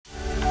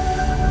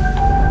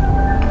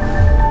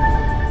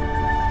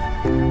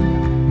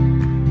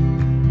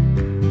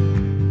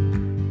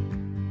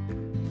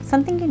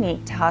Something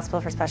unique to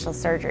Hospital for Special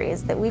Surgery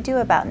is that we do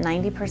about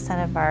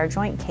 90% of our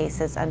joint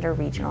cases under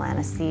regional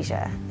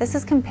anesthesia. This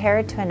is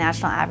compared to a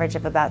national average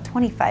of about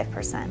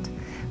 25%.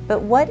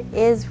 But what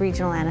is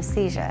regional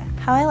anesthesia?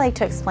 How I like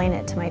to explain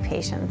it to my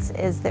patients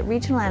is that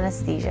regional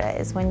anesthesia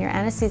is when your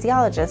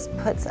anesthesiologist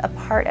puts a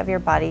part of your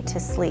body to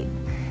sleep,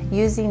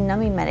 using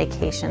numbing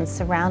medications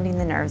surrounding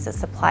the nerves that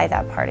supply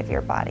that part of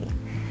your body.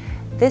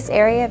 This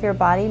area of your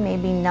body may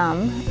be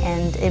numb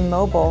and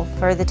immobile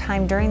for the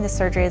time during the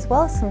surgery as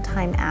well as some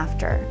time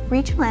after.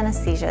 Regional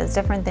anesthesia is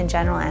different than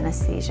general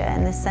anesthesia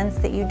in the sense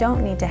that you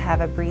don't need to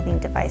have a breathing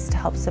device to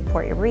help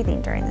support your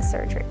breathing during the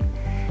surgery.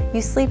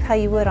 You sleep how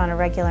you would on a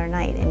regular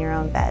night in your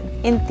own bed.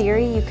 In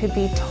theory, you could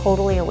be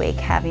totally awake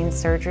having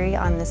surgery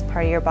on this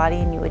part of your body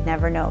and you would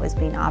never know it was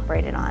being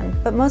operated on.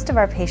 But most of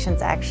our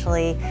patients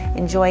actually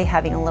enjoy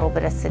having a little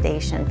bit of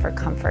sedation for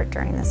comfort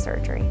during the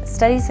surgery.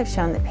 Studies have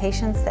shown that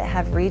patients that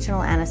have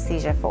regional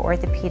anesthesia for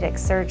orthopedic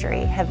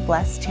surgery have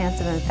less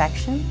chance of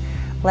infection,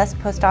 less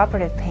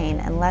postoperative pain,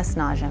 and less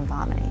nausea and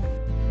vomiting.